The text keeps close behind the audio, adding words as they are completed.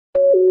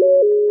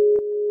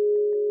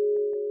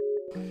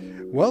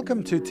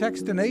Welcome to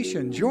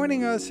Techstination.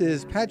 Joining us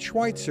is Pat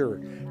Schweitzer,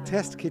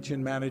 Test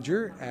Kitchen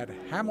Manager at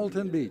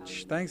Hamilton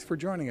Beach. Thanks for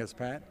joining us,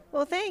 Pat.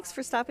 Well, thanks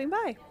for stopping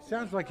by.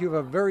 Sounds like you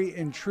have a very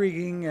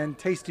intriguing and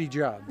tasty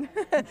job.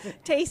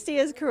 Tasty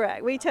is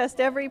correct. We test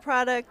every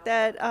product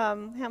that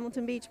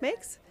Hamilton Beach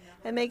makes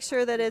and make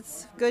sure that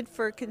it's good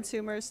for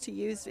consumers to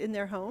use in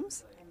their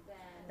homes.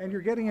 And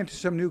you're getting into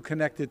some new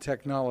connected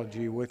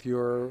technology with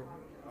your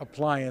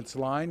appliance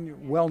line,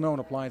 well-known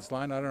appliance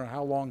line. I don't know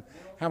how long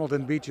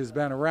Hamilton Beach has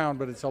been around,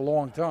 but it's a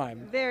long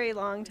time. Very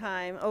long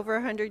time, over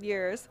 100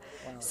 years.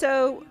 Wow.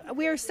 So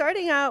we are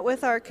starting out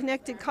with our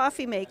connected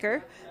coffee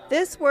maker.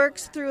 This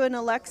works through an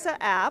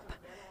Alexa app,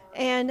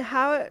 and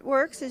how it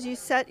works is you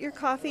set your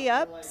coffee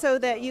up so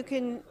that you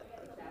can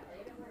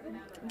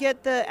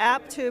get the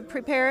app to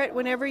prepare it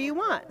whenever you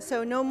want.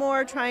 So no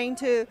more trying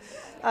to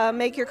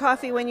make your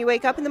coffee when you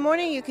wake up in the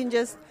morning. You can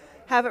just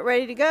have it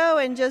ready to go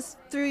and just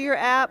through your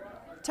app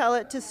tell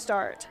it to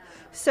start.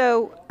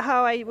 So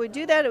how I would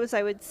do that was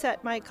I would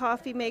set my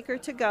coffee maker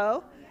to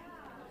go,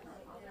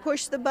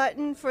 push the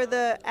button for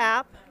the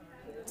app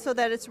so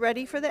that it's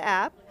ready for the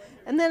app,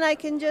 and then I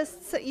can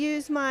just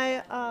use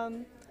my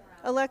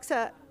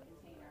Alexa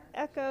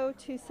Echo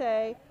to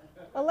say,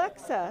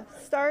 Alexa,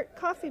 start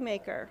coffee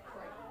maker.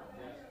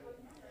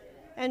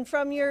 And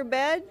from your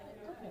bed,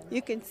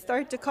 you can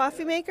start the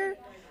coffee maker,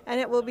 and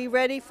it will be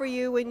ready for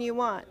you when you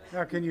want.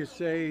 Now, can you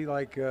say,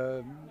 like,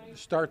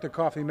 start the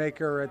coffee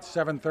maker at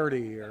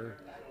 7:30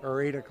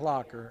 or 8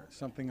 o'clock or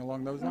something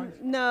along those lines?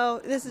 No,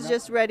 this is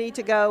just ready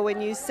to go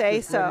when you say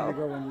Just so. ready to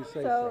go when you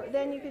say So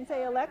then you can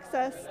say,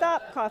 Alexa,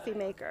 stop coffee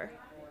maker.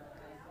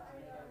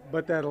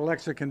 But that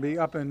Alexa can be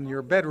up in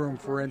your bedroom,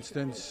 for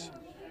instance,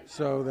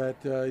 so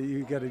that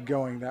you get it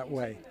going that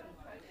way.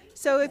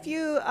 So if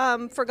you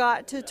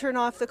forgot to turn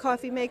off the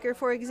coffee maker,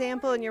 for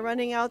example, and you're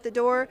running out the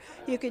door,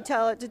 you could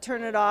tell it to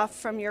turn it off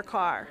from your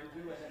car.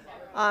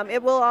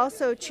 It will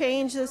also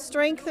change the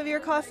strength of your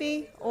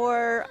coffee,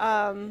 or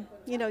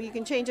you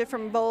can change it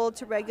from bold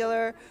to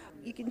regular.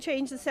 You can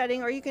change the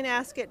setting, or you can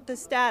ask it the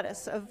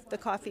status of the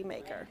coffee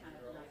maker.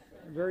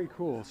 Very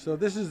cool. So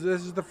this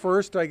is the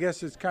first, I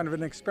guess it's kind of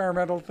an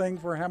experimental thing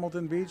for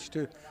Hamilton Beach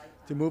to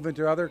move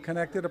into other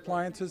connected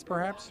appliances,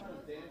 perhaps?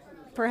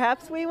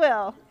 Perhaps we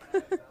will.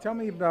 Tell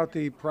me about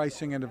the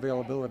pricing and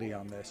availability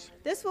on this.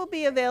 This will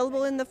be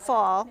available in the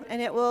fall,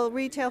 and it will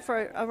retail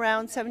for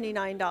around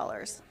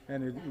 $79.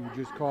 And you're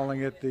just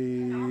calling it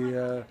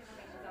the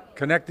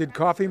connected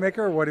coffee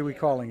maker, or what are we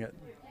calling it?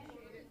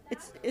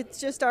 It's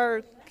just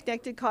our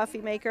connected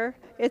coffee maker.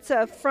 It's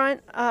a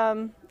front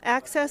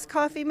access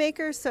coffee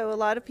maker, so a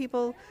lot of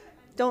people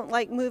don't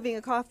like moving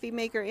a coffee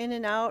maker in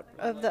and out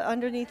of the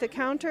underneath the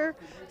counter.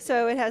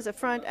 So it has a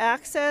front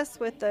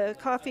access with the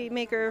coffee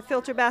maker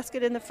filter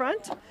basket in the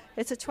front.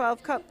 It's a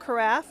 12-cup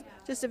carafe,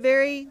 just a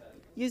very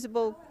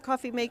usable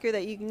coffee maker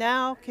that you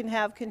now can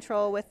have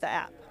control with the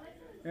app.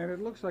 And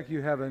it looks like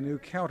you have a new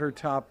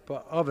countertop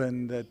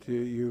oven that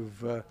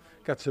you've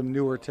got some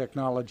newer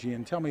technology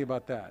in. Tell me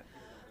about that.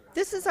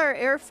 This is our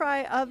air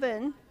fry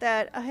oven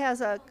that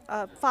has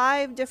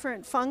 5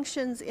 different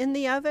functions in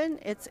the oven.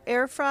 It's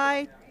air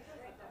fry,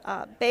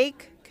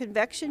 bake,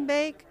 convection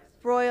bake,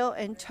 broil,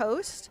 and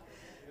toast.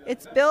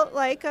 It's built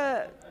like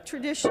a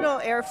traditional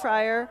air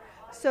fryer,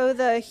 so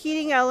the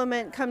heating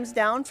element comes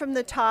down from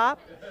the top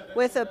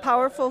with a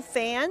powerful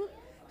fan,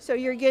 so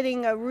you're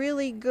getting a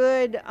really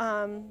good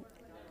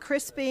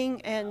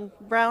crisping and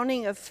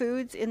browning of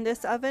foods in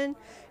this oven.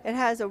 It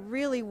has a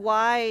really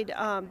wide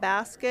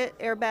basket,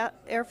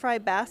 air fry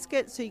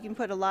basket, so you can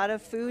put a lot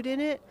of food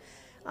in it.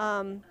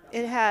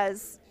 It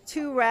has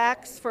 2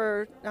 racks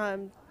for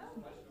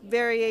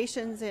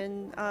variations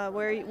in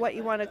what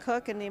you want to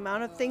cook and the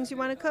amount of things you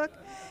want to cook.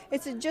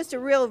 It's just a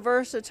real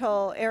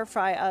versatile air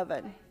fry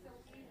oven.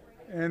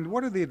 And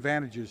what are the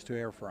advantages to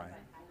air frying?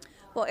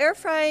 Well, air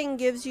frying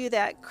gives you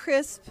that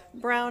crisp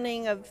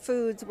browning of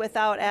foods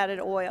without added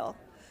oil.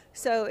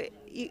 So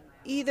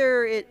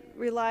either it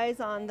relies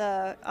on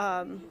the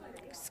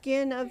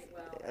skin of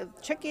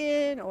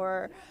chicken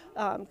or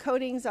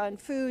coatings on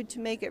food to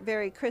make it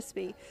very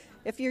crispy.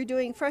 If you're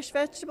doing fresh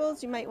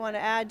vegetables, you might want to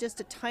add just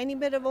a tiny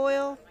bit of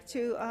oil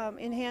to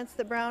enhance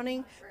the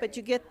browning, but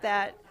you get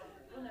that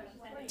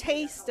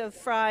taste of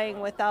frying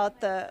without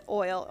the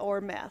oil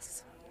or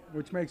mess.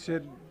 Which makes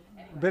it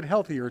a bit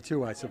healthier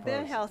too, I suppose.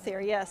 A bit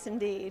healthier, yes,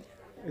 indeed.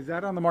 Is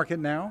that on the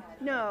market now?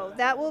 No,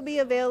 that will be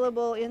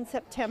available in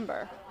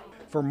September.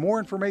 For more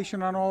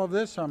information on all of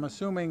this, I'm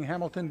assuming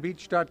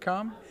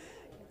hamiltonbeach.com?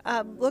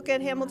 Look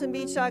at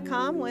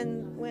hamiltonbeach.com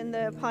when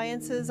the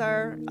appliances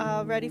are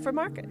ready for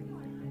market.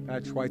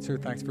 Pat Schweitzer,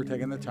 thanks for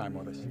taking the time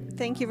with us.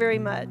 Thank you very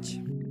much.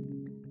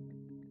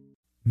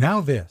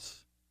 Now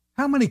this.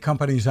 How many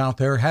companies out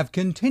there have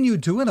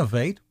continued to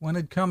innovate when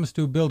it comes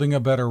to building a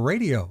better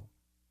radio?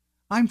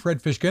 I'm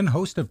Fred Fishkin,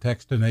 host of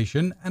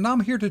Techstination, and I'm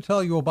here to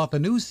tell you about the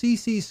new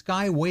CC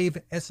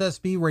Skywave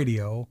SSB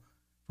radio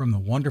from the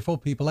wonderful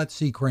people at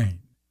C. Crane.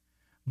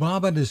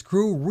 Bob and his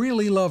crew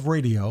really love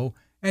radio,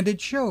 and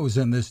it shows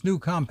in this new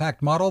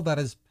compact model that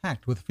is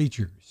packed with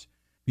features.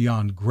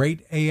 Beyond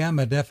great AM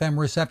and FM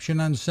reception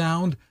and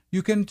sound,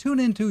 you can tune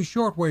into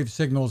shortwave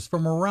signals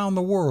from around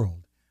the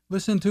world,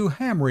 listen to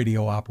ham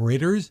radio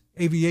operators,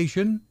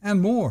 aviation,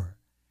 and more.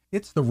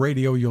 It's the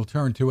radio you'll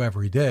turn to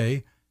every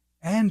day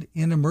and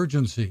in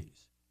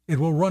emergencies. It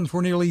will run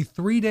for nearly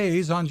 3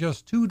 days on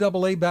just 2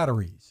 AA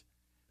batteries.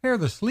 Pair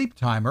the sleep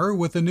timer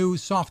with the new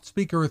Soft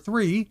Speaker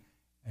 3,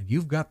 and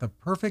you've got the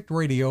perfect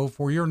radio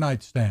for your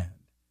nightstand.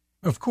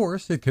 Of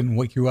course, it can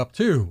wake you up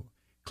too.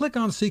 Click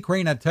on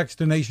Crane at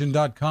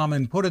Techstination.com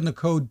and put in the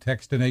code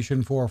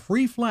Techstination for a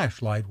free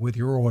flashlight with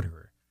your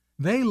order.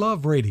 They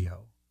love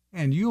radio,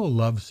 and you'll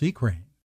love Crane.